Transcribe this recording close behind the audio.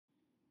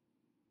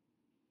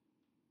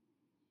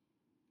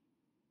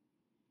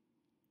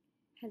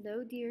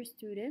Hello, dear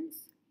students,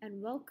 and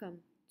welcome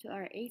to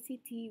our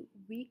ACT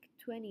Week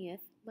 20th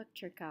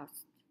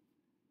lecturecast.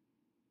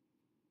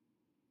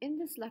 In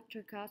this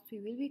lecturecast, we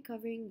will be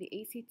covering the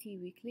ACT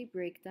Weekly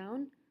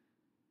Breakdown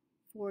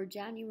for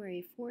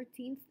January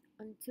 14th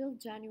until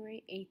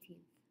January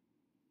 18th.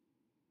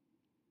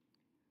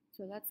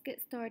 So let's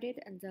get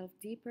started and delve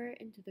deeper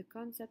into the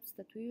concepts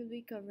that we will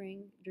be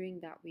covering during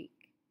that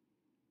week.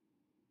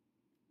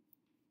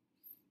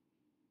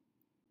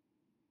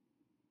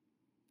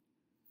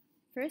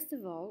 First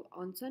of all,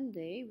 on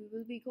Sunday, we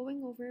will be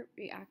going over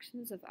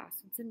reactions of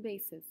acids and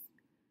bases.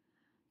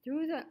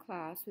 Through that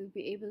class, we'll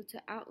be able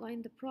to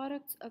outline the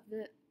products of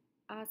the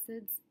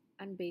acids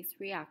and base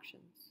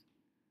reactions.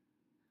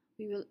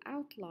 We will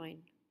outline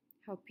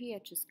how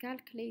pH is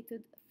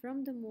calculated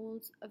from the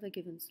moles of a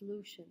given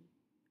solution.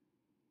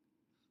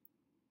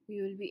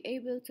 We will be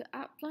able to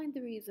outline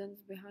the reasons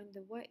behind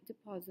the white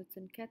deposits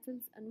in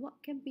kettles and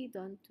what can be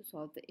done to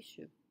solve the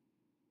issue.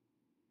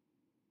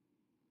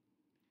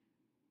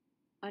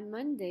 On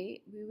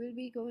Monday, we will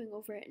be going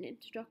over an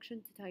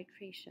introduction to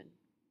titration.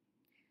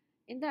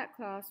 In that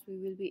class, we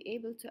will be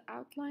able to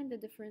outline the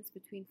difference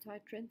between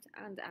titrant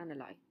and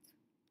analyte.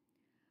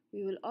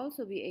 We will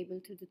also be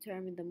able to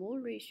determine the mole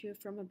ratio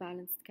from a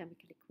balanced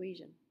chemical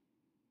equation.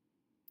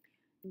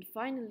 And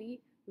finally,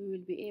 we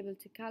will be able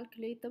to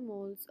calculate the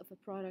moles of a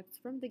product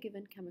from the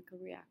given chemical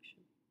reaction.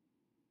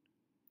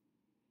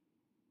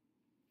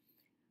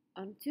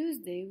 On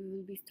Tuesday, we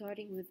will be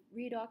starting with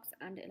redox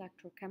and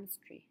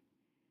electrochemistry.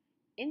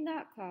 In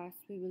that class,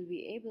 we will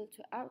be able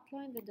to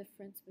outline the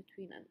difference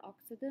between an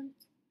oxidant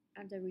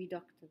and a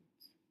reductant.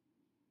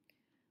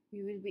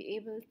 We will be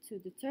able to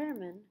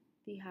determine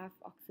the half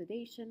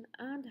oxidation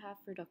and half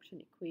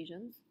reduction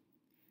equations.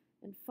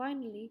 And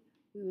finally,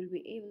 we will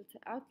be able to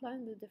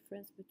outline the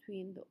difference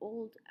between the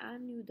old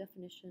and new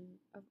definition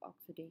of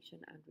oxidation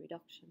and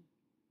reduction.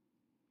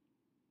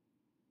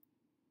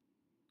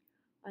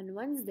 On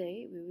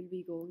Wednesday, we will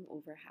be going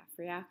over half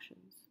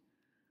reactions.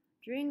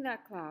 During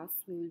that class,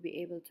 we will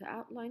be able to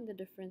outline the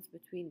difference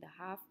between the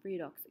half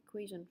redox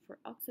equation for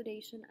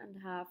oxidation and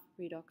half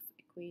redox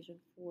equation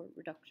for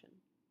reduction.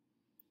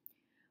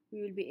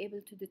 We will be able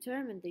to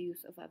determine the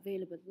use of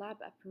available lab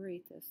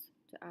apparatus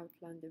to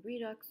outline the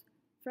redox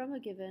from a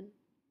given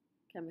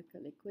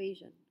chemical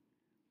equation.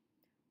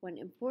 One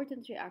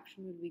important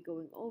reaction we'll be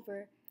going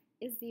over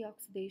is the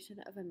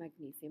oxidation of a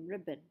magnesium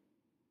ribbon.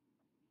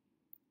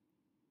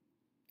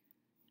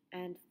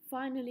 And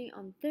finally,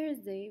 on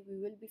Thursday, we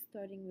will be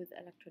starting with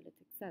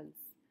electrolytic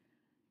cells.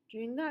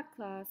 During that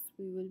class,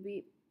 we will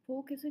be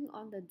focusing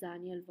on the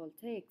Daniel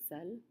voltaic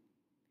cell.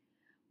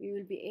 We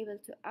will be able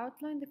to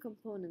outline the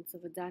components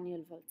of a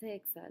Daniel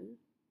voltaic cell,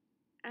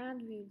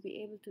 and we will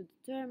be able to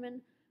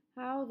determine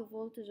how the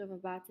voltage of a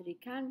battery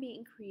can be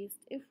increased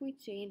if we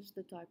change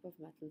the type of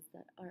metals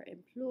that are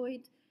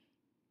employed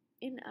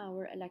in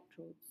our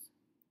electrodes.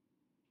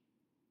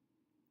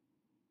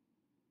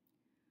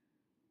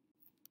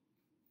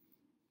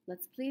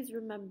 Let's please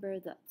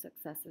remember that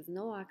success is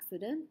no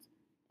accident.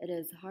 It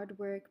is hard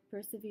work,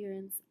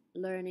 perseverance,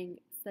 learning,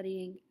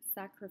 studying,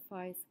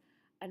 sacrifice,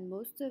 and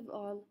most of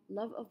all,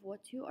 love of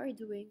what you are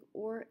doing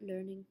or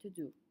learning to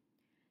do.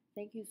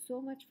 Thank you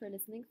so much for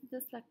listening to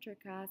this lecture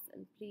cast,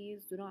 and please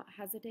do not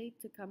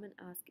hesitate to come and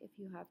ask if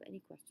you have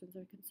any questions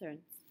or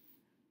concerns.